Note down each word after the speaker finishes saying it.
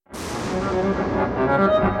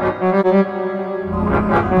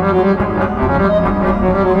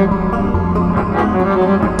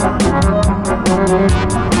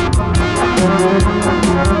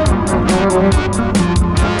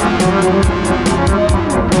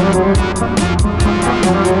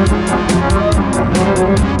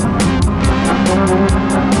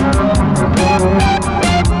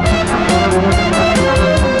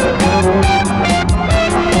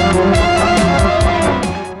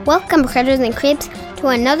Welcome, Critters and Creeps, to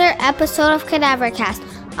another episode of Cadavercast.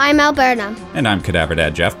 I'm Al Burnham. And I'm Cadaver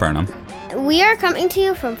Dad Jeff Burnham. We are coming to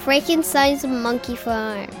you from Frankenstein's Monkey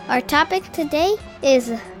Farm. Our topic today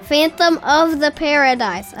is Phantom of the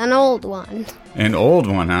Paradise, an old one. An old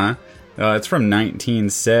one, huh? It's from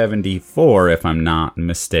 1974, if I'm not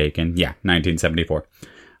mistaken. Yeah, 1974.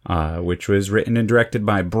 Which was written and directed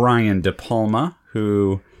by Brian De Palma,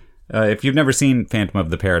 who... if you've never seen Phantom of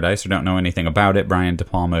the Paradise or don't know anything about it, Brian De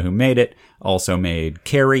Palma, who made it, also made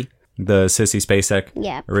Carrie, the Sissy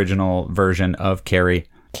Spacek original version of Carrie.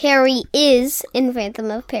 Carrie is in Phantom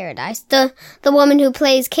of Paradise. The woman who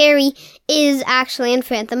plays Carrie is actually in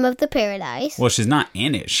Phantom of the Paradise. Well, she's not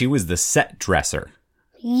in it. She was the set dresser.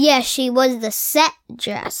 Yes, she was the set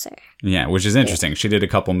dresser. Yeah, which is interesting. She did a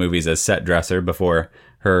couple movies as set dresser before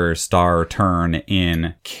her star turn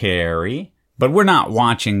in Carrie. But we're not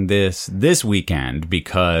watching this weekend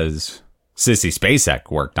because Sissy Spacek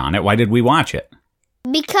worked on it. Why did we watch it?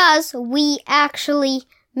 Because we actually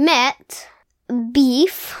met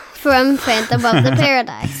Beef from Phantom of the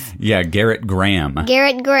Paradise. Yeah, Garrett Graham.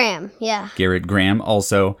 Garrett Graham, yeah. Garrett Graham,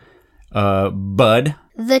 also Bud.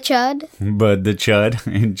 The Chud. Bud the Chud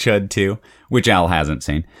in Chud 2, which Al hasn't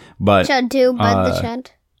seen. But Chud 2, Bud the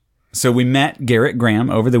Chud. So we met Garrett Graham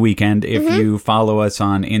over the weekend. If you follow us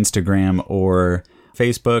on Instagram or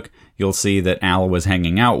Facebook, you'll see that Al was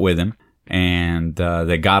hanging out with him, and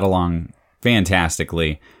they got along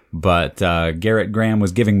fantastically. But Garrett Graham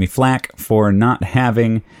was giving me flack for not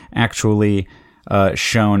having actually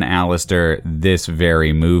shown Alistair this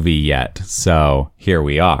very movie yet. So here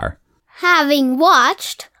we are. Having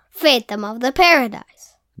watched Phantom of the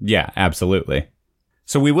Paradise. Yeah, absolutely.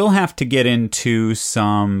 So we will have to get into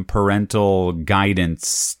some parental guidance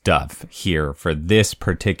stuff here for this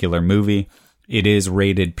particular movie. It is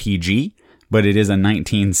rated PG, but it is a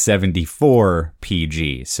 1974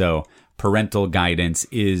 PG. So parental guidance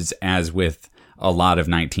is, as with a lot of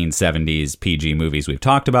 1970s PG movies we've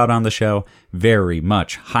talked about on the show, very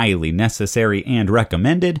much highly necessary and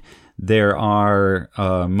recommended. There are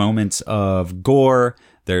moments of gore.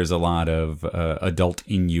 There's a lot of adult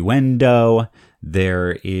innuendo.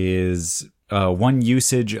 There is one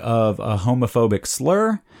usage of a homophobic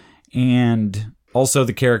slur, and also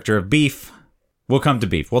the character of Beef. We'll come to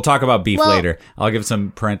Beef. We'll talk about Beef later. I'll give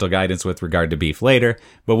some parental guidance with regard to Beef later,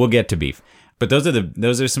 but we'll get to Beef. But those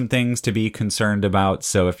are some things to be concerned about.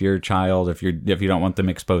 So if your child, if you don't want them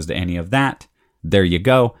exposed to any of that, there you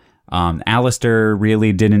go. Alistair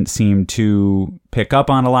really didn't seem to pick up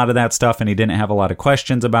on a lot of that stuff, and he didn't have a lot of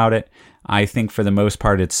questions about it. I think for the most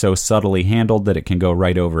part, it's so subtly handled that it can go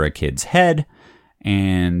right over a kid's head.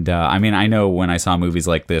 And I know when I saw movies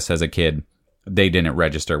like this as a kid, they didn't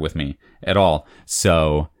register with me at all.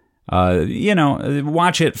 So,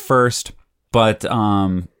 watch it first. But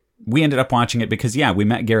we ended up watching it because, we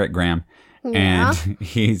met Garrett Graham. Yeah. And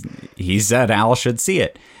he said Al should see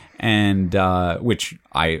it. And which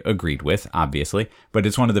I agreed with, obviously. But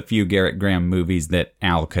it's one of the few Garrett Graham movies that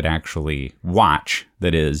Al could actually watch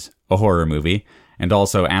that is a horror movie. And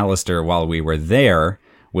also Alistair, while we were there,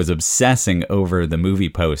 was obsessing over the movie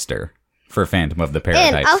poster for Phantom of the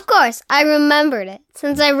Paradise. And of course, I remembered it,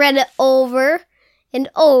 since I read it over and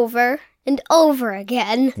over and over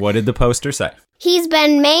again. What did the poster say? He's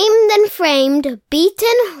been maimed and framed,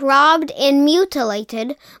 beaten, robbed, and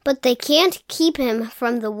mutilated, but they can't keep him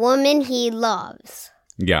from the woman he loves.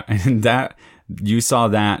 Yeah, and you saw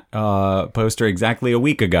that poster exactly a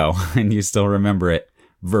week ago, and you still remember it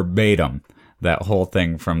verbatim, that whole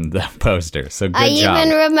thing from the poster. So good job. I even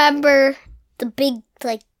remember the big,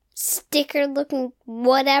 sticker-looking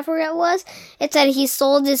whatever it was. It said he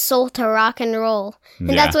sold his soul to rock and roll. And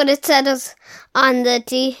that's what it said on the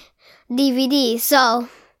DVD. So,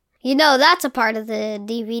 that's a part of the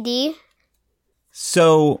DVD.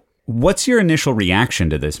 So, what's your initial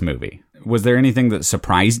reaction to this movie? Was there anything that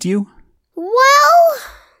surprised you? Well,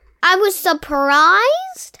 I was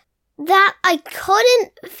surprised that I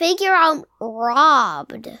couldn't figure out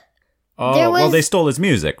robbed. Oh, well, they stole his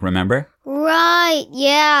music, remember? Right,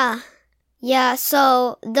 yeah. Yeah,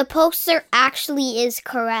 so the poster actually is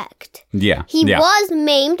correct. Yeah. He was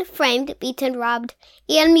maimed, framed, beaten, robbed,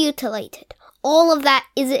 and mutilated. all of that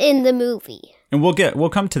is in the movie. And we'll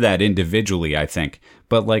come to that individually, I think.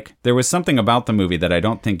 But like, there was something about the movie that I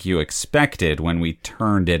don't think you expected when we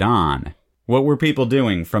turned it on. What were people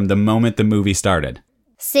doing from the moment the movie started?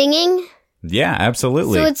 Singing. Yeah,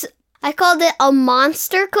 absolutely. So I called it a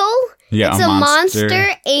monstercle. Yeah, it's a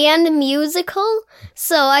monster and musical.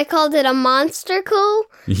 So I called it a monstercle.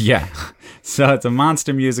 Yeah. So it's a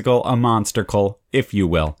monster musical, a monstercle, if you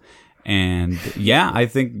will. And yeah, I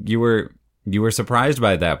think you were surprised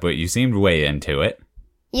by that, but you seemed way into it.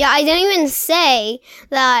 Yeah, I didn't even say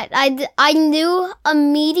that. I knew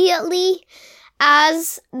immediately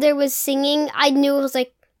as there was singing, I knew it was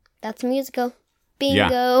like, that's a musical.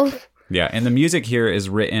 Bingo. Yeah, and the music here is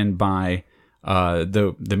written by,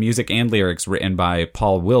 the music and lyrics written by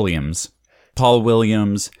Paul Williams. Paul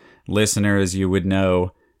Williams, listeners, you would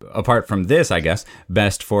know, apart from this, I guess,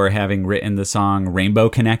 best for having written the song Rainbow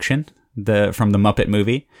Connection from the Muppet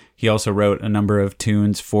movie. He also wrote a number of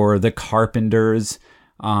tunes for the Carpenters.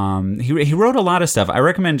 He wrote a lot of stuff. I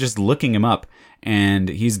recommend just looking him up. And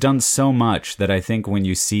he's done so much that I think when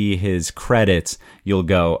you see his credits, you'll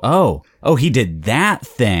go, oh, he did that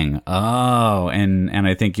thing. Oh, and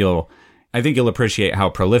I think you'll appreciate how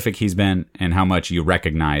prolific he's been and how much you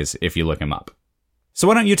recognize if you look him up. So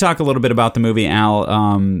why don't you talk a little bit about the movie,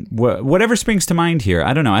 Al? Whatever springs to mind here.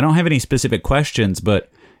 I don't know. I don't have any specific questions,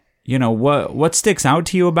 but you know, what sticks out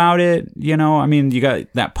to you about it? You know, I mean, you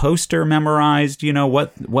got that poster memorized. You know,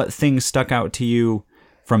 what things stuck out to you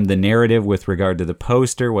from the narrative with regard to the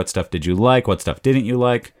poster? What stuff did you like? What stuff didn't you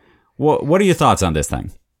like? What are your thoughts on this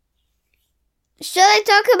thing? Should I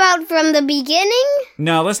talk about from the beginning?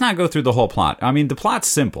 No, let's not go through the whole plot. I mean, the plot's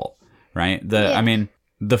simple, right?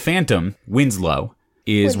 The Phantom, Winslow,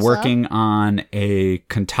 is working on a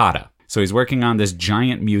cantata. So he's working on this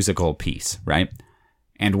giant musical piece, right?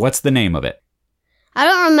 And what's the name of it? I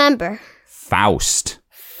don't remember. Faust.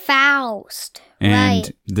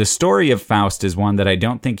 And the story of Faust is one that I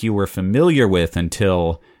don't think you were familiar with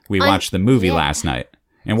until we watched the movie last night.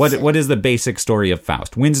 And what is the basic story of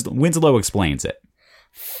Faust? Winslow explains it.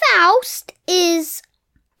 Faust is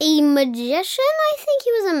a magician. I think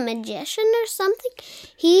he was a magician or something.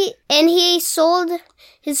 He sold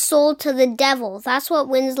his soul to the devil. That's what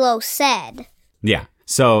Winslow said. Yeah.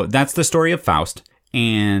 So that's the story of Faust.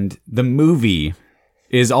 And the movie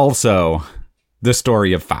is also the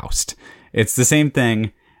story of Faust. It's the same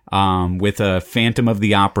thing with a Phantom of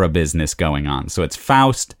the Opera business going on. So it's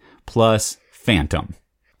Faust plus Phantom.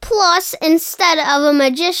 Plus, instead of a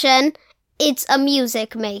magician, it's a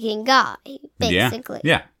music-making guy, basically.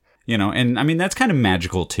 Yeah. You know, and I mean, that's kind of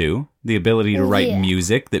magical, too. The ability to write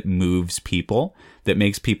music that moves people, that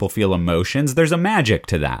makes people feel emotions. There's a magic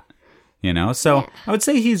to that. You know, so I would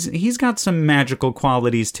say he's got some magical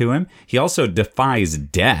qualities to him. He also defies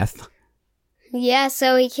death. Yeah,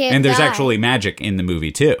 so he can't And there's die. actually magic in the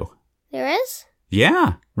movie, too. There is?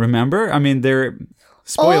 Yeah, remember? I mean, there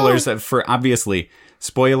spoilers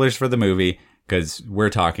spoilers for the movie, because we're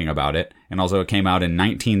talking about it. And also it came out in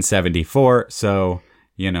 1974, so,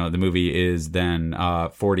 you know, the movie is then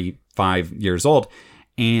 45 years old.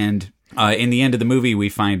 And in the end of the movie, we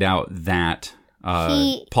find out that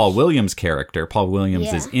Paul Williams' character, Paul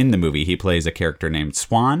Williams is in the movie. He plays a character named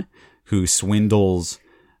Swan, who swindles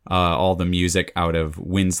all the music out of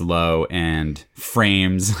Winslow and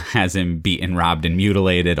frames, has him beaten, robbed, and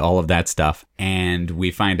mutilated, all of that stuff. And we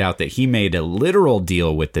find out that he made a literal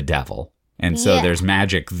deal with the devil. And so there's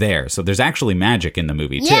magic there. So there's actually magic in the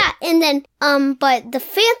movie, too. Yeah, and then, but the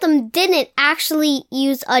Phantom didn't actually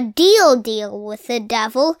use a deal with the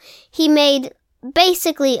devil. He made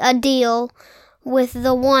basically a deal with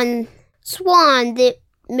the one Swan that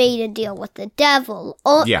made a deal with the devil.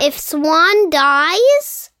 If Swan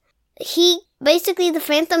dies, the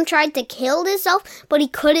Phantom tried to kill himself, but he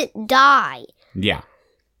couldn't die. Yeah.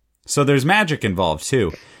 So there's magic involved,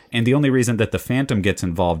 too. And the only reason that the Phantom gets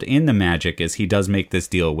involved in the magic is he does make this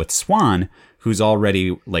deal with Swan, who's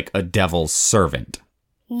already like a devil's servant.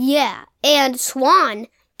 Yeah, and Swan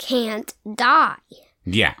can't die.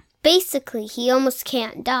 Yeah. Basically, he almost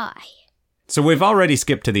can't die. So we've already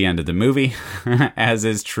skipped to the end of the movie, as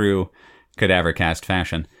is true Cadaver Cast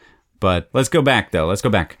fashion. But let's go back, though. Let's go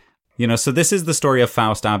back. You know, so this is the story of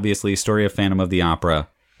Faust, obviously, story of Phantom of the Opera.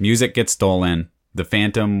 Music gets stolen. The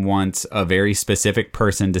Phantom wants a very specific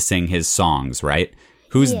person to sing his songs, right?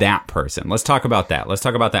 Who's that person? Let's talk about that. Let's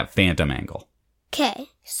talk about that Phantom angle. Okay,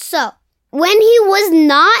 so when he was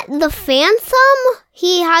not the Phantom,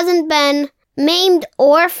 he hasn't been maimed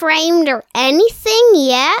or framed or anything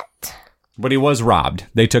yet. But he was robbed.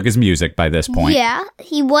 They took his music by this point. Yeah,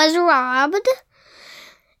 he was robbed.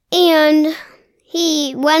 And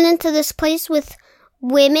he went into this place with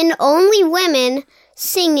women, only women,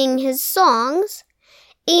 singing his songs.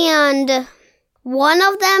 And one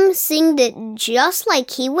of them singed it just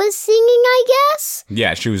like he was singing, I guess.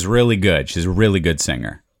 Yeah, she was really good. She's a really good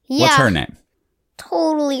singer. Yeah. What's her name?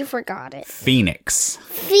 Totally forgot it. Phoenix.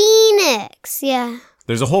 Phoenix, yeah.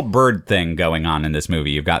 There's a whole bird thing going on in this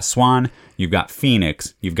movie. You've got Swan, you've got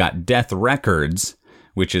Phoenix, you've got Death Records,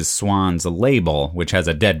 which is Swan's label, which has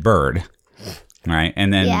a dead bird, right?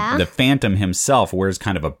 And then the Phantom himself wears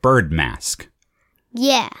kind of a bird mask.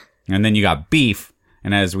 Yeah. And then you got Beef,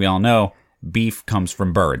 and as we all know, beef comes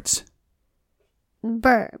from birds.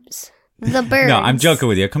 Burbs. The birds. No, I'm joking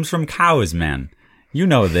with you. It comes from cows, man. You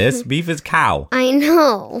know this. Beef is cow. I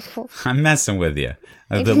know. I'm messing with you.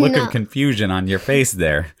 The look of confusion on your face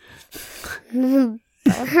there.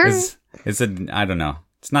 It's I don't know.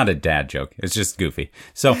 It's not a dad joke. It's just goofy.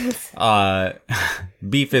 So,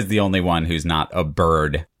 Beef is the only one who's not a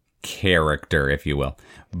bird character, if you will.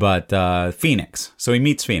 But Phoenix. So he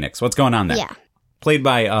meets Phoenix. What's going on there? Yeah. Played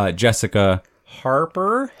by Jessica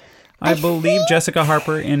Harper. I believe Jessica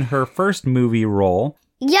Harper in her first movie role.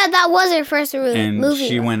 Yeah, that was her first movie. And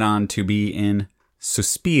she went on to be in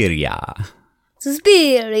Suspiria.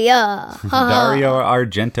 Suspiria. Dario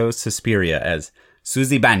Argento Suspiria as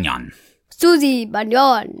Susie Banyan. Susie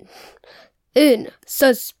Banyan in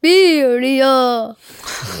Suspiria.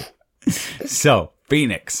 So,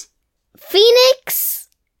 Phoenix. Phoenix,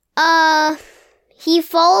 he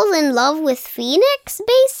falls in love with Phoenix,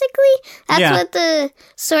 basically. That's what the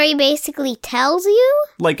story basically tells you.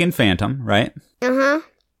 Like in Phantom, right? Uh-huh.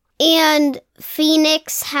 And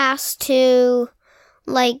Phoenix has to,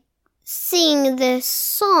 sing this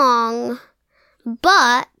song,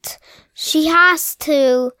 but she has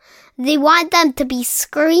to, they want them to be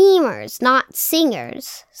screamers, not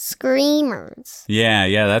singers. Screamers.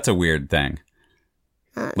 Yeah, that's a weird thing.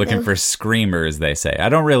 Looking for screamers, they say. I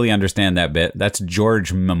don't really understand that bit. That's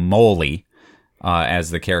George Mamoli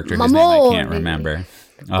as the character whose name I can't remember.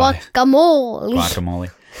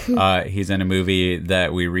 Guacamole. He's in a movie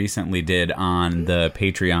that we recently did on the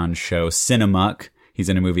Patreon show Cinemuck. He's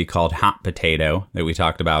in a movie called Hot Potato that we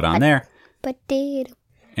talked about on there. Potato.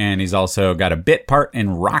 And he's also got a bit part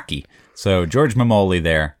in Rocky. So George Mamoli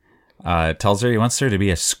there tells her he wants her to be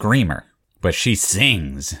a screamer. But she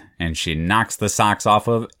sings, and she knocks the socks off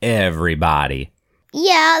of everybody.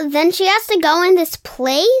 Yeah, then she has to go in this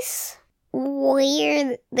place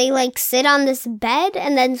where they, sit on this bed,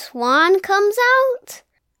 and then Swan comes out.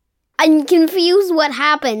 I'm confused what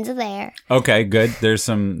happens there. Okay, good. There's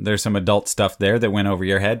some adult stuff there that went over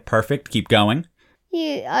your head. Perfect. Keep going.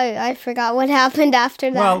 I forgot what happened after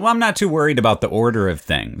that. Well, I'm not too worried about the order of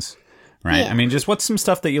things. Right? Yeah. I mean, just what's some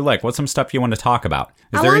stuff that you like? What's some stuff you want to talk about?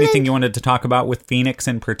 Is there anything you wanted to talk about with Phoenix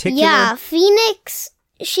in particular? Yeah, Phoenix,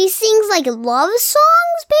 she sings love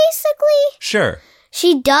songs, basically. Sure.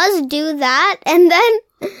 She does do that, and then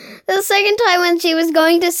the second time when she was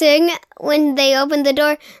going to sing, when they opened the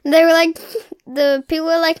door, they were the people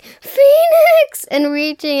were like, Phoenix! And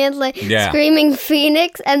reaching and screaming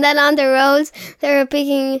Phoenix, and then on the roads, they were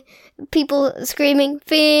picking people screaming,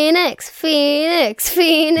 Phoenix, Phoenix,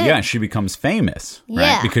 Phoenix. Yeah, she becomes famous, right?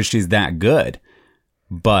 Yeah. Because she's that good.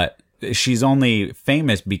 But she's only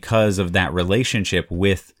famous because of that relationship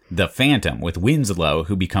with the Phantom, with Winslow,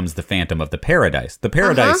 who becomes the Phantom of the Paradise. The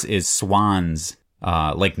Paradise is Swan's,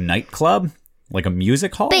 nightclub, like a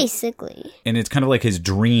music hall. Basically. And it's kind of like his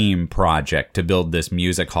dream project to build this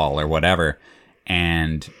music hall or whatever.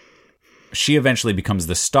 And she eventually becomes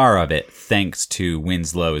the star of it thanks to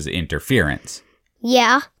Winslow's interference.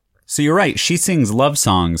 Yeah. So you're right. She sings love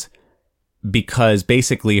songs because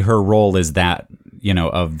basically her role is that,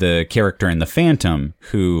 of the character in The Phantom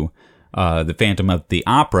who the Phantom of the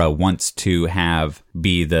Opera wants to have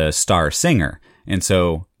be the star singer. And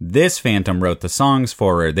so this Phantom wrote the songs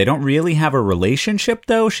for her. They don't really have a relationship,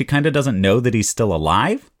 though. She kind of doesn't know that he's still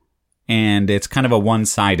alive. And it's kind of a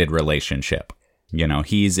one-sided relationship.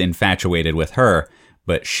 He's infatuated with her,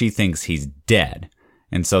 but she thinks he's dead.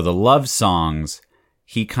 And so the love songs,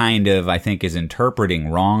 he kind of, I think, is interpreting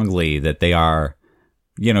wrongly that they are,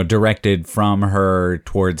 directed from her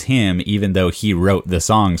towards him, even though he wrote the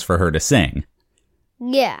songs for her to sing.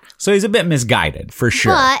 Yeah. So he's a bit misguided, for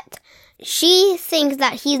sure. But she thinks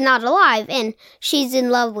that he's not alive, and she's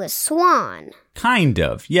in love with Swan. Kind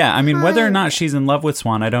of. Yeah, I mean, whether or not she's in love with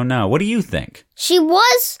Swan, I don't know. What do you think? She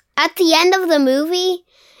was, at the end of the movie,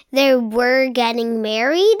 they were getting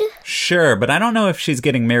married. Sure, but I don't know if she's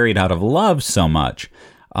getting married out of love so much.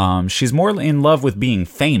 She's more in love with being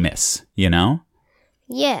famous,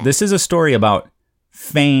 Yeah. This is a story about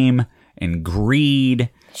fame and greed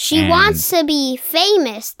She wants to be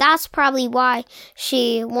famous. That's probably why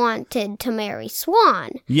she wanted to marry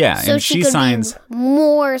Swan. Yeah, so and she could signs... be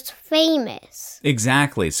more famous.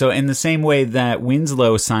 Exactly. So in the same way that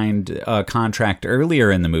Winslow signed a contract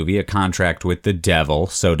earlier in the movie, a contract with the devil,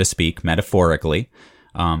 so to speak, metaphorically,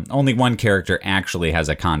 only one character actually has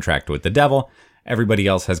a contract with the devil. Everybody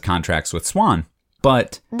else has contracts with Swan.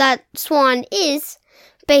 But that Swan is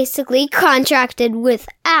basically contracted with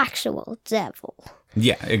actual devil.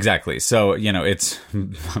 Yeah, exactly. So, it's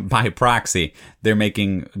by proxy, they're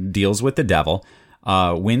making deals with the devil.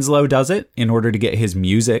 Winslow does it in order to get his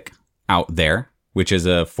music out there, which is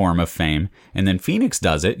a form of fame. And then Phoenix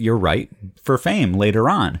does it, you're right, for fame later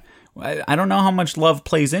on. I don't know how much love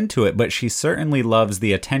plays into it, but she certainly loves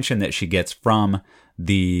the attention that she gets from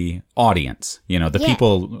the audience.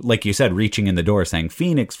 People, like you said, reaching in the door saying,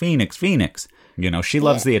 Phoenix, Phoenix, Phoenix. She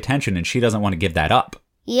loves the attention and she doesn't want to give that up.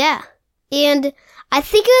 Yeah. And I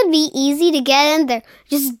think it would be easy to get in there.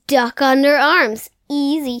 Just duck under arms.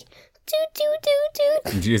 Easy.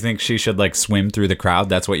 Do you think she should, swim through the crowd?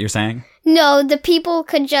 That's what you're saying? No, the people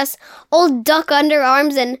could just all duck under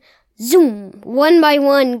arms and zoom, one by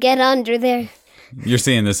one, get under there. You're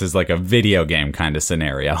seeing this as like a video game kind of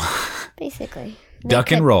scenario. Basically.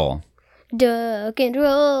 Duck and roll. Duck and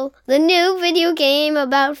Roll, the new video game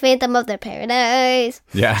about Phantom of the Paradise.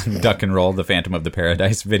 Yeah, Duck and Roll, the Phantom of the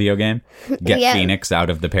Paradise video game. Get Phoenix out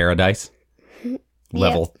of the paradise.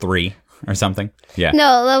 Level 3 or something. Yeah.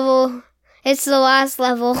 No, it's the last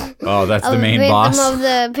level. Oh, that's the main boss? Phantom of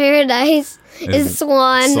the Paradise is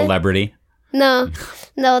Swan. Celebrity. No,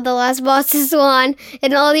 the last boss is Swan.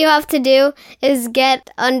 And all you have to do is get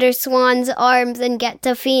under Swan's arms and get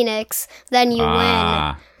to Phoenix. Then you win.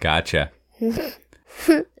 Ah, gotcha.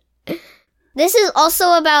 This is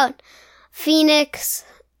also about Phoenix,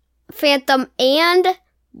 Phantom, and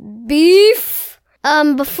Beef.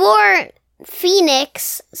 Before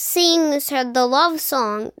Phoenix sings the love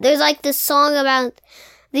song, there's this song about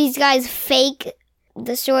these guys fake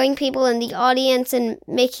destroying people in the audience and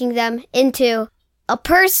making them into a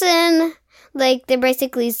person. They're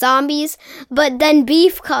basically zombies. But then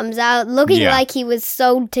Beef comes out looking like he was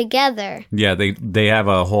sewed together. Yeah, they have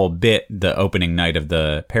a whole bit the opening night of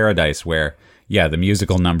the Paradise where, the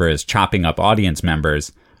musical number is chopping up audience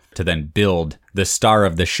members to then build the star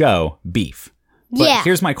of the show, Beef. But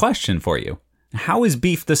here's my question for you. How is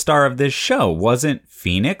Beef the star of this show? Wasn't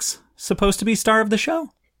Phoenix supposed to be star of the show?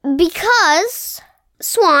 Because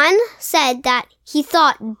Swan said that he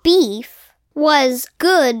thought Beef was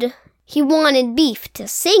good. He wanted Beef to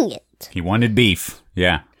sing it. He wanted Beef,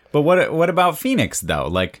 yeah. But what about Phoenix,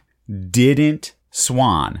 though? Didn't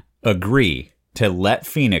Swan agree to let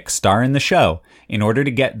Phoenix star in the show in order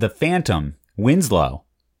to get the Phantom, Winslow,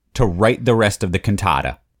 to write the rest of the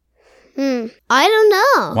cantata? I don't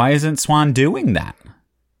know. Why isn't Swan doing that?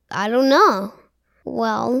 I don't know.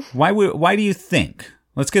 Well... Why do you think?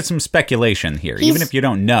 Let's get some speculation here. Even if you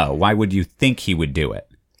don't know, why would you think he would do it?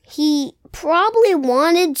 He probably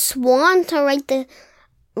wanted Swan to write the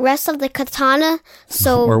rest of the katana,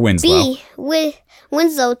 so or Winslow.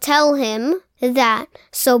 Winslow tell him that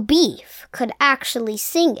so Beef could actually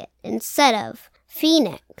sing it instead of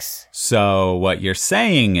Phoenix. So what you're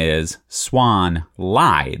saying is Swan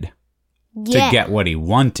lied to get what he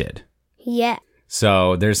wanted. Yeah.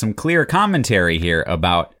 So there's some clear commentary here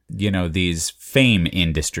about, these fame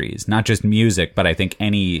industries, not just music, but I think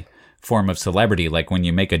any form of celebrity. Like when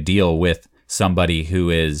you make a deal with somebody who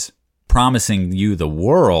is promising you the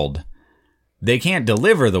world, they can't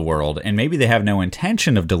deliver the world, and maybe they have no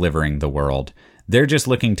intention of delivering the world. They're just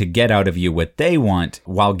looking to get out of you what they want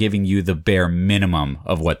while giving you the bare minimum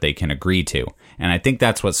of what they can agree to. And I think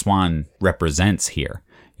that's what Swan represents here.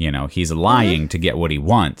 He's lying to get what he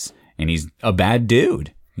wants, and he's a bad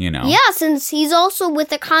dude. Yeah, since he's also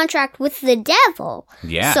with a contract with the devil.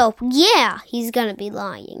 Yeah. So, he's going to be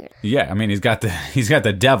lying. Yeah, I mean, he's got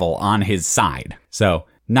the devil on his side. So,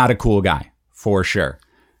 not a cool guy, for sure.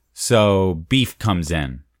 So, Beef comes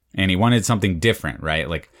in, and he wanted something different, right?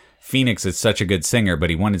 Phoenix is such a good singer, but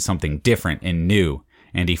he wanted something different and new,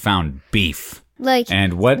 and he found Beef. Like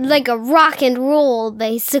a rock and roll,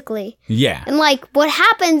 basically. Yeah. And what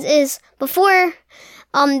happens is before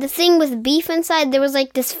the thing with Beef inside, there was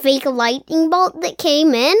this fake lightning bolt that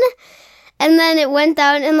came in, and then it went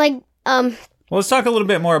down and Well, let's talk a little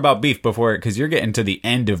bit more about Beef because you're getting to the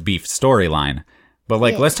end of Beef's storyline. But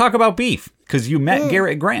let's talk about Beef because you met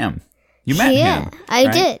Garrett Graham. You met him. Yeah,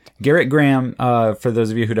 I did. Garrett Graham, for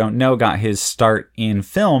those of you who don't know, got his start in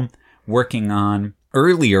film working on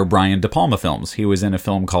earlier Brian De Palma films. He was in a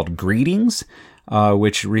film called Greetings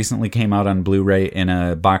which recently came out on Blu-ray in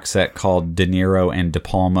a box set called De Niro and De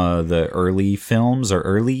Palma, the early films or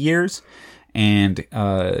early years. And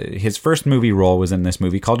his first movie role was in this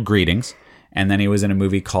movie called Greetings. And then he was in a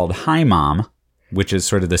movie called Hi Mom, which is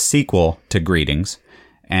sort of the sequel to Greetings,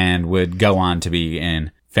 and would go on to be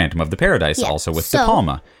in Phantom of the Paradise, also with De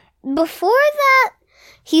Palma. Before that,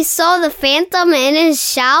 he saw the Phantom in his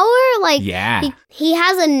shower. Like, he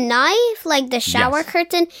has a knife, like the shower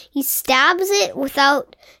curtain. He stabs it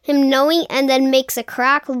without him knowing, and then makes a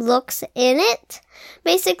crack, looks in it.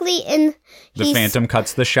 Basically, the Phantom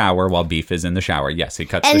cuts the shower while Beef is in the shower. Yes, he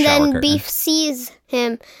cuts the shower curtain. And then Beef sees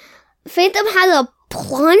him. Phantom has a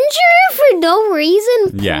plunger for no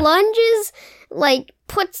reason. Plunges, like,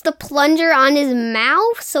 puts the plunger on his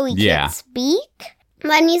mouth so he can't speak.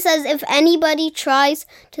 Then he says, if anybody tries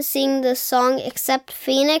to sing the song except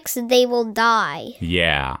Phoenix, they will die.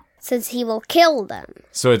 Yeah. Since he will kill them.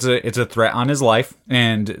 So it's a threat on his life,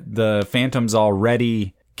 and the Phantom's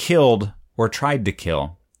already killed or tried to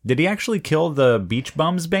kill. Did he actually kill the Beach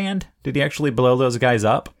Bums band? Did he actually blow those guys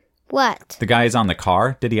up? What? The guys on the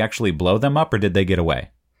car? Did he actually blow them up, or did they get away?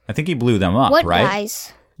 I think he blew them up, right? What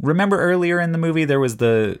guys? Remember earlier in the movie there was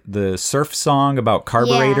the surf song about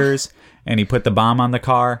carburetors, and he put the bomb on the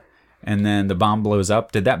car, and then the bomb blows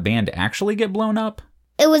up. Did that band actually get blown up?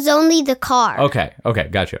 It was only the car. Okay,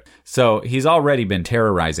 gotcha. So he's already been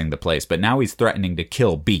terrorizing the place, but now he's threatening to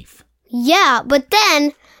kill Beef. Yeah, but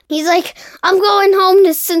then he's like, I'm going home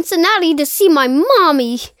to Cincinnati to see my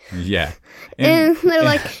mommy. Yeah. And they're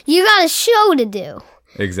like, you got a show to do.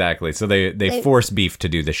 Exactly. So they force Beef to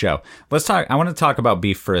do the show. I want to talk about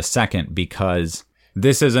Beef for a second, because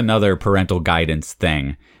this is another parental guidance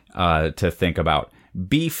thing to think about.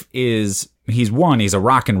 Beef he's a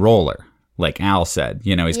rock and roller, like Al said.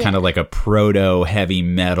 You know, he's kind of like a proto heavy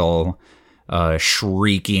metal,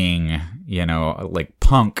 shrieking, like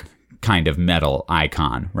punk kind of metal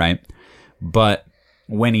icon, right? But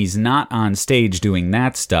when he's not on stage doing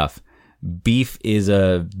that stuff, Beef is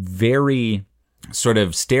a very sort of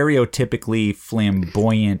stereotypically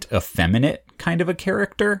flamboyant, effeminate kind of a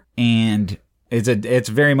character, and it's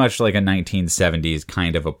very much like a 1970s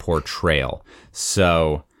kind of a portrayal.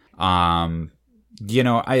 So, I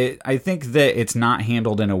think that it's not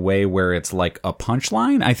handled in a way where it's like a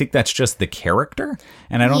punchline. I think that's just the character,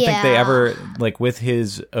 and I don't think they ever, like with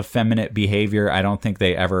his effeminate behavior, I don't think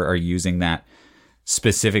they ever are using that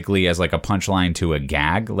specifically as like a punchline to a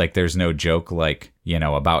gag. Like there's no joke like,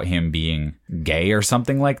 about him being gay or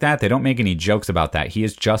something like that. They don't make any jokes about that. He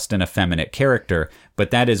is just an effeminate character,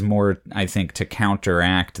 but that is more, I think, to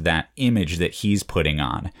counteract that image that he's putting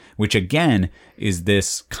on, which again is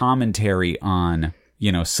this commentary on,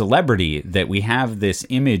 celebrity, that we have this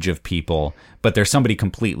image of people, but there's somebody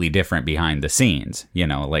completely different behind the scenes.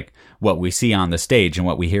 Like what we see on the stage and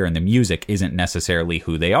what we hear in the music isn't necessarily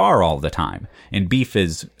who they are all the time. And Beef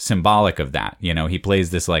is symbolic of that. He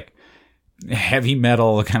plays this like heavy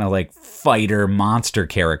metal kind of like fighter monster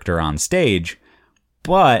character on stage,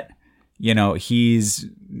 but he's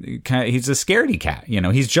a scaredy cat.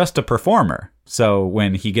 He's just a performer. So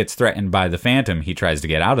when he gets threatened by the Phantom, he tries to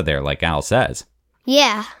get out of there, like Al says.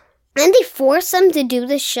 Yeah. And they force him to do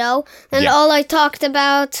the show. And all I talked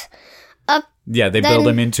about... they build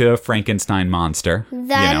him into a Frankenstein monster.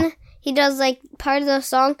 Then he does, like, part of the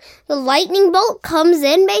song. The lightning bolt comes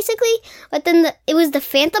in, basically. But then it was the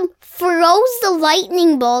Phantom throws the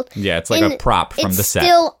lightning bolt. Yeah, it's like a prop from the set. It's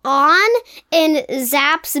still on and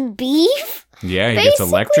zaps Beef. Yeah, he gets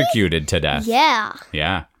electrocuted to death. Yeah.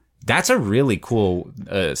 Yeah. That's a really cool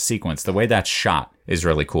sequence. The way that's shot is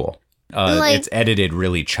really cool. It's edited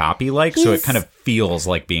really choppy-like, so it kind of feels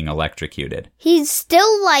like being electrocuted. He's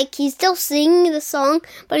still singing the song,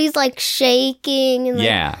 but he's like shaking and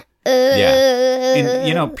yeah.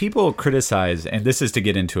 And, people criticize, and this is to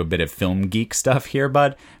get into a bit of film geek stuff here,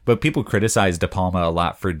 bud, but people criticize De Palma a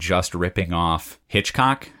lot for just ripping off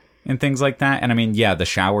Hitchcock and things like that. And I mean, the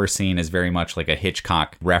shower scene is very much like a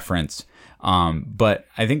Hitchcock reference. But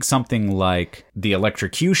I think something like the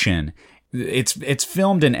electrocution, it's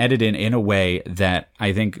filmed and edited in a way that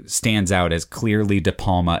I think stands out as clearly De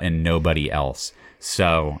Palma and nobody else.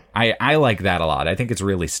 So I like that a lot. I think it's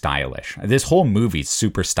really stylish. This whole movie's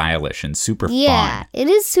super stylish and super fun. Yeah, it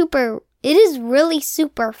is really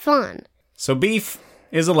super fun. So Beef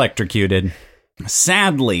is electrocuted.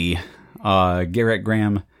 Sadly, Gerrit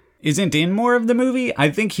Graham isn't in more of the movie.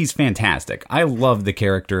 I think he's fantastic. I love the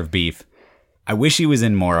character of Beef. I wish he was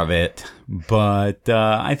in more of it, but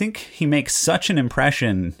I think he makes such an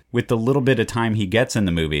impression with the little bit of time he gets in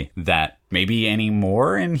the movie that maybe any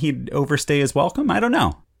more and he'd overstay his welcome. I don't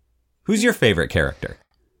know. Who's your favorite character?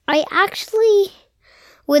 I actually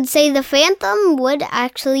would say the Phantom would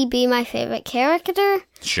actually be my favorite character.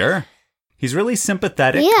 Sure. He's really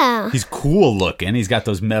sympathetic. Yeah. He's cool looking. He's got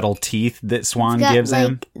those metal teeth that Swan gives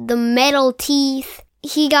him. The metal teeth.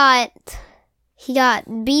 He got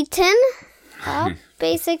beaten up,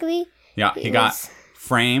 basically. Yeah, he got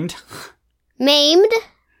framed. Maimed.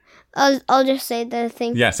 I'll just say the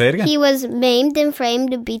thing. Yeah, say it again. He was maimed and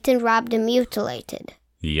framed, beaten, robbed, and mutilated.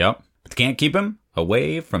 Yep. But can't keep him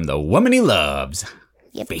away from the woman he loves.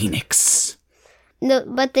 Yep. Phoenix. No,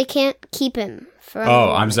 but they can't keep him from...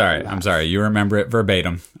 Oh, I'm sorry. You remember it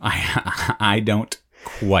verbatim. I don't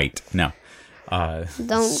quite. No.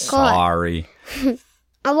 Sorry.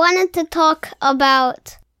 I wanted to talk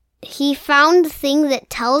about... He found the thing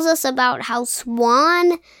that tells us about how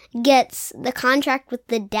Swan gets the contract with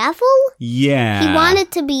the devil. Yeah. He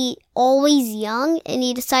wanted to be always young, and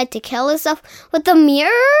he decided to kill himself with the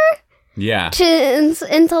mirror. Yeah.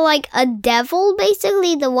 Into like a devil,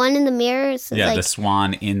 basically. The one in the mirror is yeah, the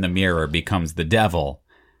swan in the mirror becomes the devil,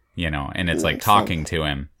 and it's like talking to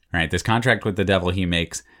him, right? This contract with the devil he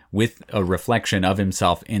makes with a reflection of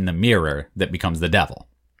himself in the mirror that becomes the devil.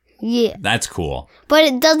 Yeah. That's cool. But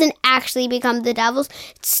it doesn't actually become the devil's.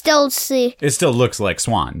 It still looks like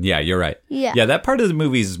Swan. Yeah, you're right. Yeah. Yeah, that part of the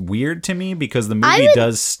movie is weird to me because the movie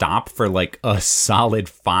does stop for like a solid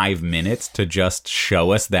 5 minutes to just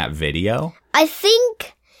show us that video. I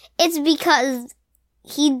think it's because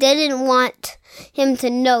he didn't want him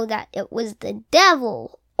to know that it was the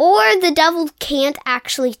devil. Or the devil can't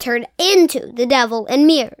actually turn into the devil in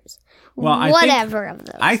mirrors. Well, whatever of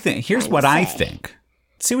those. Here's what I think.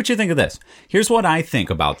 See what you think of this. Here's what I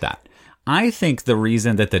think about that. I think the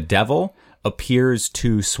reason that the devil appears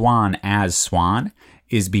to Swan as Swan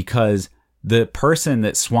is because the person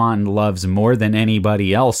that Swan loves more than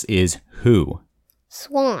anybody else is who?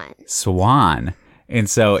 Swan. And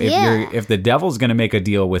so if the devil's going to make a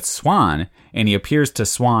deal with Swan and he appears to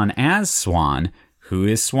Swan as Swan, who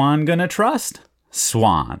is Swan going to trust?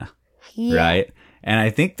 Swan. Yeah. Right? And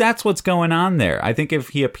I think that's what's going on there. I think if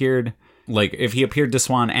he appeared to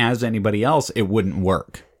Swan as anybody else, it wouldn't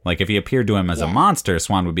work. Like, if he appeared to him as a monster,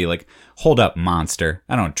 Swan would be like, hold up, monster.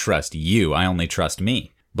 I don't trust you. I only trust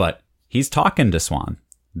me. But he's talking to Swan.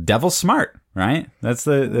 Devil's smart, right? That's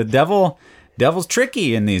the devil. Devil's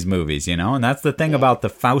tricky in these movies, And that's the thing about the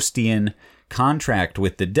Faustian contract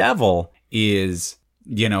with the devil is,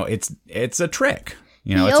 it's a trick.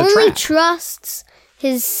 He only trusts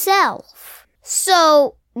himself.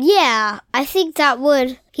 So... yeah, I think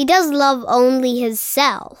he does love only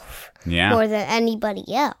himself more than anybody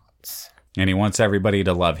else. And he wants everybody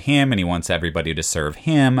to love him, and he wants everybody to serve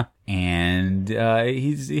him, and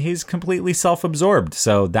he's completely self-absorbed,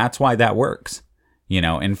 so that's why that works.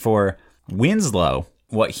 And for Winslow,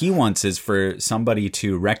 what he wants is for somebody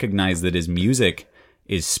to recognize that his music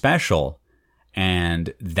is special,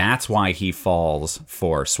 and that's why he falls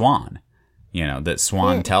for Swan. That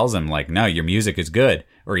Swan tells him, like, no, your music is good.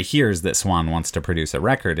 Or he hears that Swan wants to produce a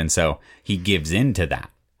record, and so he gives in to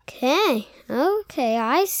that. Okay,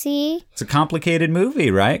 I see. It's a complicated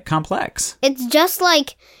movie, right? Complex. It's just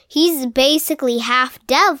like he's basically half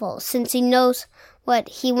devil, since he knows what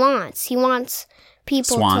he wants. He wants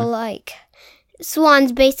people to like...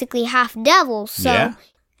 Swan's basically half devil, so... yeah.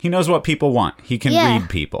 He knows what people want. He can read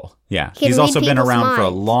people. Yeah. He's also been around for a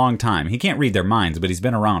long time. He can't read their minds, but he's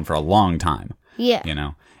been around for a long time.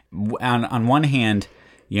 Yeah. On one hand,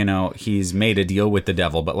 he's made a deal with the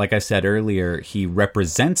devil, but like I said earlier, he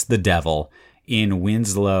represents the devil in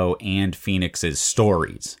Winslow and Phoenix's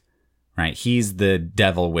stories. Right? He's the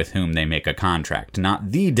devil with whom they make a contract.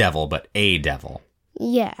 Not the devil, but a devil.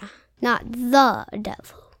 Yeah. Not the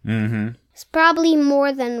devil. Mm-hmm. It's probably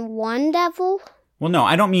more than one devil. Well, no,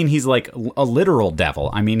 I don't mean he's like a literal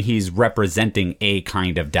devil. I mean, he's representing a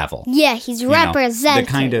kind of devil. Yeah, he's representing.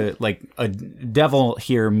 The kind of, like, a devil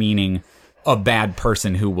here meaning a bad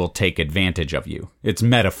person who will take advantage of you. It's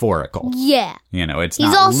metaphorical. Yeah. It's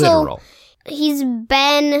not literal. He's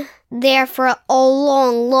been there for a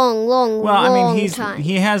long time.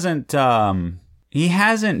 He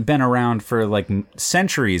hasn't been around for, like,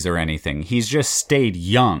 centuries or anything. He's just stayed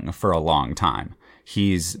young for a long time.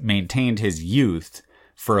 He's maintained his youth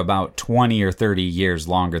for about 20 or 30 years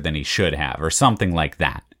longer than he should have, or something like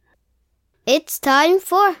that. It's time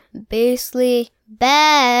for Beastly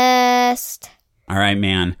Best. All right,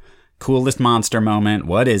 man. Coolest monster moment.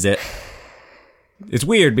 What is it? It's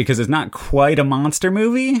weird because it's not quite a monster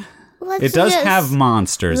movie. It does have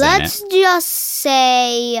monsters in it. Let's just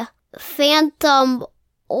say Phantom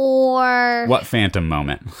or... What Phantom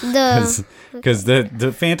moment? Because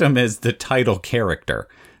the Phantom is the title character.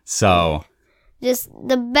 So just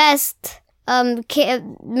the best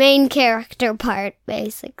main character part,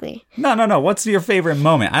 basically. No. What's your favorite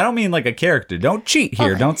moment? I don't mean like a character. Don't cheat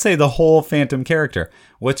here. Okay. Don't say the whole Phantom character.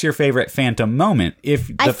 What's your favorite Phantom moment if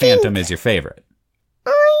the Phantom is your favorite?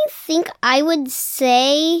 I think I would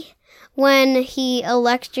say when he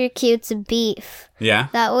electrocutes Beef. Yeah?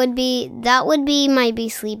 That would be my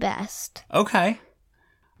beastly best. Okay.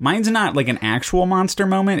 Mine's not like an actual monster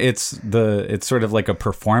moment. It's sort of like a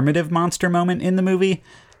performative monster moment in the movie.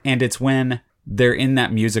 And it's when they're in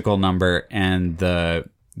that musical number and the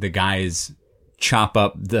guys chop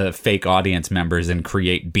up the fake audience members and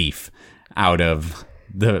create beef out of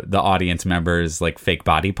the audience members' like fake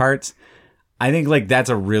body parts. I think like that's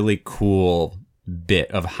a really cool bit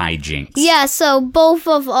of hijinks. Yeah, so both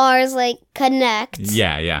of ours like connect.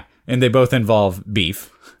 Yeah. And they both involve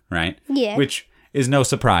beef, right? Yeah. Which is no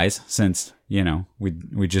surprise since,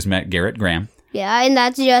 we just met Garrett Graham. Yeah, and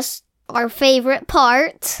that's just our favorite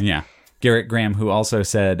part. Yeah. Garrett Graham, who also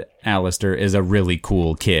said Alistair is a really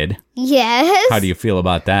cool kid. Yes. How do you feel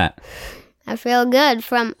about that? I feel good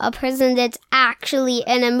from a person that's actually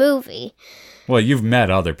in a movie. Well, you've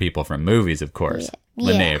met other people from movies, of course.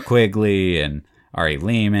 Yeah. Linnea Quigley and Ari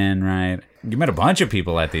Lehman, right? You met a bunch of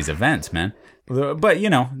people at these events, man. But,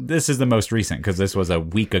 this is the most recent because this was a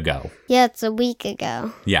week ago. Yeah, it's a week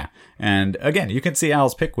ago. Yeah. And again, you can see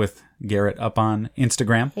Al's pic with Garrett up on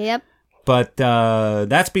Instagram. Yep. But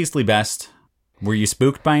that's Beastly Best. Were you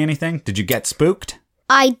spooked by anything? Did you get spooked?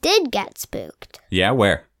 I did get spooked. Yeah,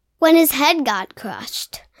 where? When his head got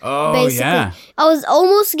crushed. Oh, basically. Yeah. I was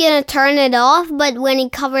almost going to turn it off, but when he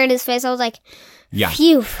covered his face, I was like,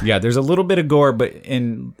 phew. Yeah, there's a little bit of gore,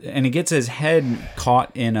 and he gets his head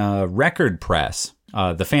caught in a record press.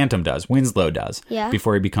 The Phantom does. Winslow does. Yeah.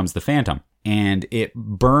 Before he becomes the Phantom. And it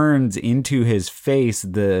burns into his face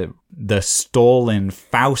the stolen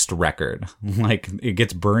Faust record. Like, it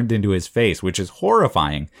gets burned into his face, which is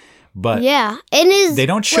horrifying. But yeah, they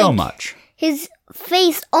don't show much. His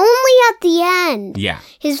face only at the end. Yeah.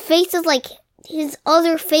 His face is like his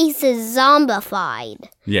other face is zombified.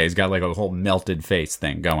 Yeah, he's got like a whole melted face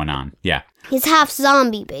thing going on. Yeah. He's half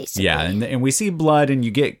zombie, basically. Yeah, and we see blood, and you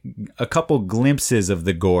get a couple glimpses of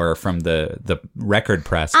the gore from the record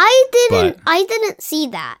press. I didn't see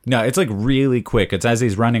that. No, it's like really quick. It's as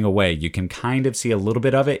he's running away. You can kind of see a little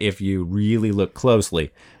bit of it if you really look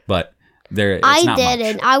closely, but it's not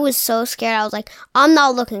didn't. much. I was so scared. I was like, I'm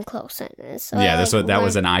not looking close at this. So yeah, that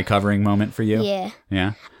was an eye covering moment for you? Yeah.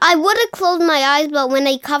 Yeah? I would have closed my eyes, but when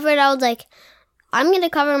they covered, I was like, I'm going to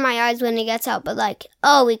cover my eyes when he gets out. But like,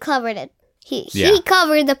 oh, we covered it. He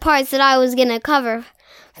covered the parts that I was going to cover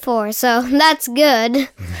for, so that's good.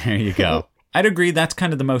 There you go. I'd agree that's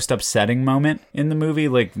kind of the most upsetting moment in the movie,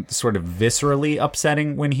 like sort of viscerally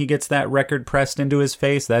upsetting when he gets that record pressed into his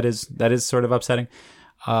face. That is sort of upsetting.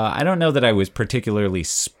 I don't know that I was particularly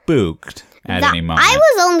spooked at any moment. I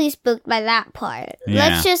was only spooked by that part. Yeah.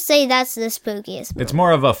 Let's just say that's the spookiest movie. It's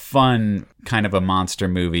more of a fun kind of a monster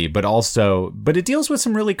movie, but it deals with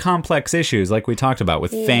some really complex issues like we talked about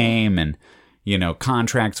with fame and,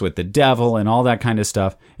 contracts with the devil and all that kind of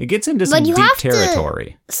stuff. It gets into some deep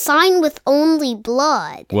territory. Sign with only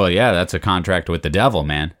blood. Well, yeah, that's a contract with the devil,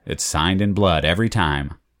 man. It's signed in blood every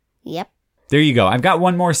time. Yep. There you go. I've got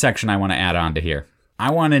one more section I want to add on to here.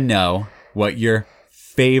 I want to know what your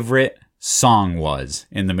favorite song was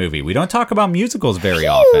in the movie. We don't talk about musicals very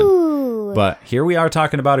often, but here we are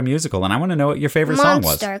talking about a musical, and I want to know what your favorite song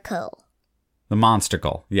was. Monstercle. The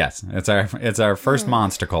Monstercle. Yes, it's our first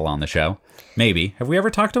Monstercle on the show. Maybe. Have we ever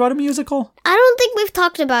talked about a musical? I don't think we've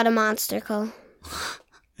talked about a Monstercle.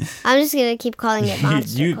 I'm just gonna keep calling it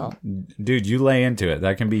Monstercle. Dude, you lay into it.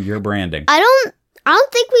 That can be your branding. I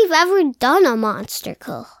don't think we've ever done a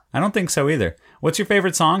Monstercle. I don't think so either. What's your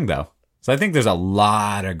favorite song, though? So I think there's a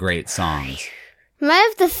lot of great songs. Might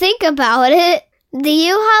have to think about it. Do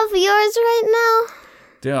you have yours right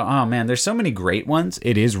now? Oh, man, there's so many great ones.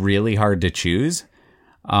 It is really hard to choose.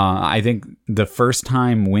 I think the first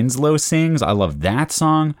time Winslow sings, I love that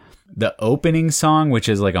song. The opening song, which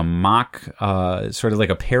is like a mock, sort of like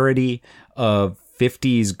a parody of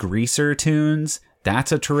 50s greaser tunes.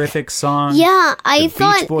 That's a terrific song. Yeah, the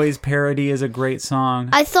Beach Boys parody is a great song.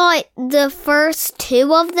 I thought the first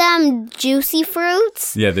two of them, Juicy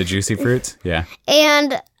Fruits. Yeah, the Juicy Fruits. Yeah.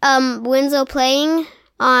 And Winslow playing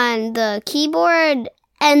on the keyboard,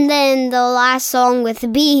 and then the last song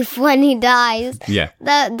with Beef when he dies. Yeah.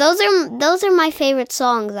 Those are my favorite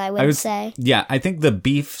songs, I would say. Yeah, I think the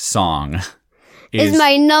Beef song is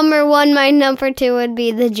my number one. My number two would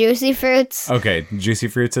be the Juicy Fruits. Okay, Juicy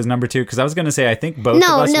Fruits is number two. Because I was going to say, I think both of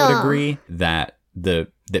us would agree that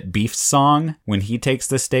that Beef's song when he takes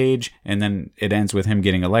the stage, and then it ends with him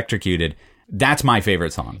getting electrocuted. That's my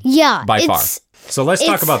favorite song. Yeah. By far. So let's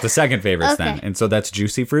talk about the second favorites then. And so that's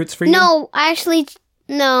Juicy Fruits for you? No, actually,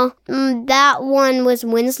 no. That one was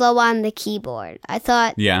Winslow on the keyboard. I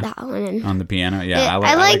thought that one. On the piano? Yeah,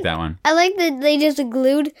 I like that one. I like that they just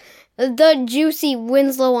glued the Juicy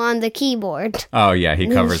Winslow on the keyboard. Oh, yeah, he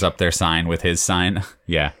covers up their sign with his sign.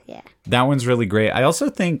 Yeah. Yeah. That one's really great. I also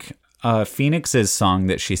think Phoenix's song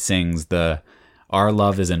that she sings, the Our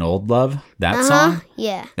Love is an Old Love, that song.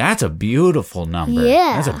 Yeah. That's a beautiful number.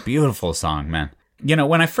 Yeah. That's a beautiful song, man. You know,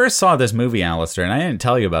 when I first saw this movie, Alistair, and I didn't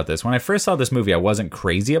tell you about this, when I first saw this movie, I wasn't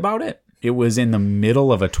crazy about it. It was in the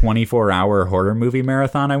middle of a 24-hour horror movie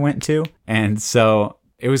marathon I went to. And so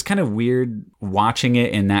it was kind of weird watching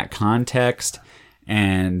it in that context.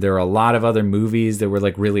 And there were a lot of other movies that were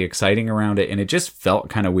like really exciting around it. And it just felt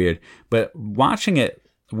kind of weird. But watching it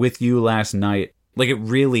with you last night, like it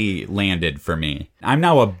really landed for me. I'm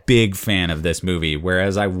now a big fan of this movie,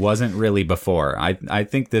 whereas I wasn't really before. I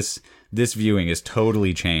think this viewing has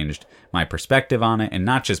totally changed my perspective on it. And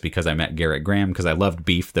not just because I met Gerrit Graham, because I loved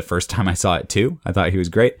Beef the first time I saw it too. I thought he was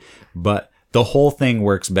great. But the whole thing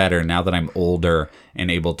works better now that I'm older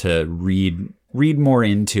and able to read more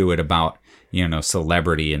into it about, you know,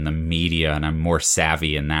 celebrity and the media, and I'm more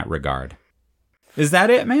savvy in that regard. Is that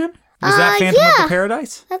it, man? Was that Phantom of the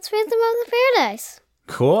Paradise? That's Phantom of the Paradise.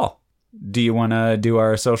 Cool. Do you want to do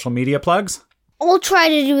our social media plugs? I'll try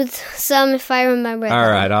to do some if I remember.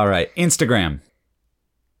 All right. Instagram.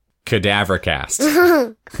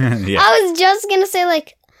 Cadavercast. Yeah. I was just going to say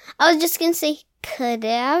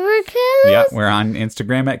Cadavercast. Yeah, we're on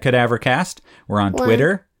Instagram at Cadavercast. We're on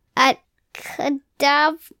Twitter. At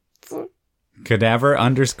Cadaver_cast.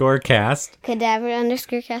 Cadaver_cast.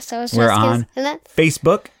 Cadaver_cast. I was We're just on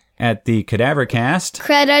Facebook at the Cadavercast.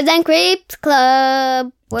 Critters and Creeps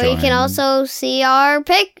Club, where you can also see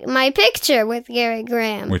my picture with Gerrit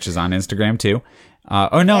Graham, which is on Instagram too.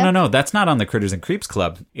 No, that's not on the Critters and Creeps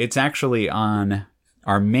Club. It's actually on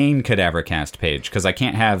our main Cadavercast page, because I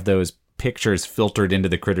can't have those pictures filtered into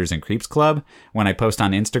the Critters and Creeps Club. When I post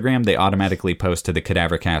on Instagram, they automatically post to the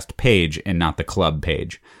Cadavercast page and not the club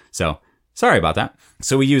page. So sorry about that.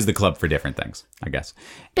 So we use the club for different things, I guess.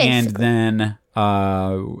 Basically. And then,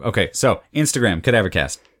 so Instagram,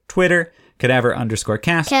 Cadavercast. Twitter,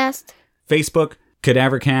 Cadaver_cast. Facebook,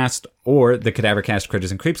 Cadavercast, or the Cadavercast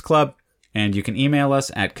Critters and Creeps Club. And you can email us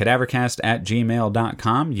at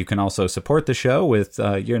cadavercast@gmail.com. You can also support the show with,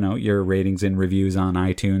 your ratings and reviews on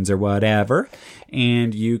iTunes or whatever.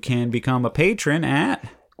 And you can become a patron at...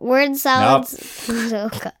 Word Salads.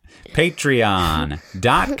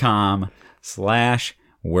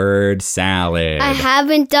 Patreon.com/Word Salad. I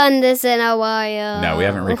haven't done this in a while. No, we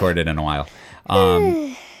haven't recorded in a while.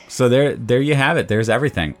 So there you have it. There's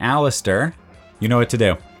everything. Alistair, you know what to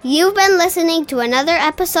do. You've been listening to another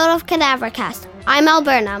episode of Cadavercast. I'm Al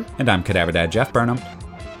Burnham. And I'm Cadaver Dad Jeff Burnham.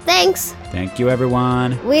 Thanks. Thank you,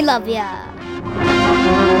 everyone. We love ya.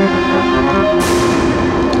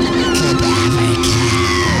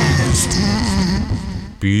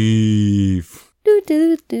 Beef. Turn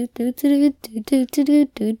it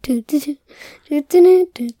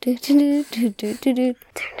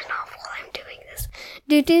off while I'm doing this.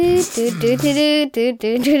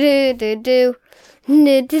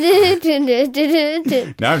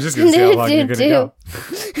 Now I'm just going to see how long you're going to go.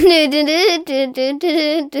 I'm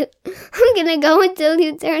going to go until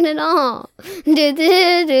you turn it off. We'll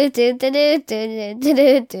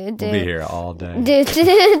be here all day.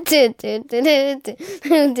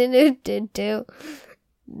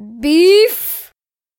 Beef.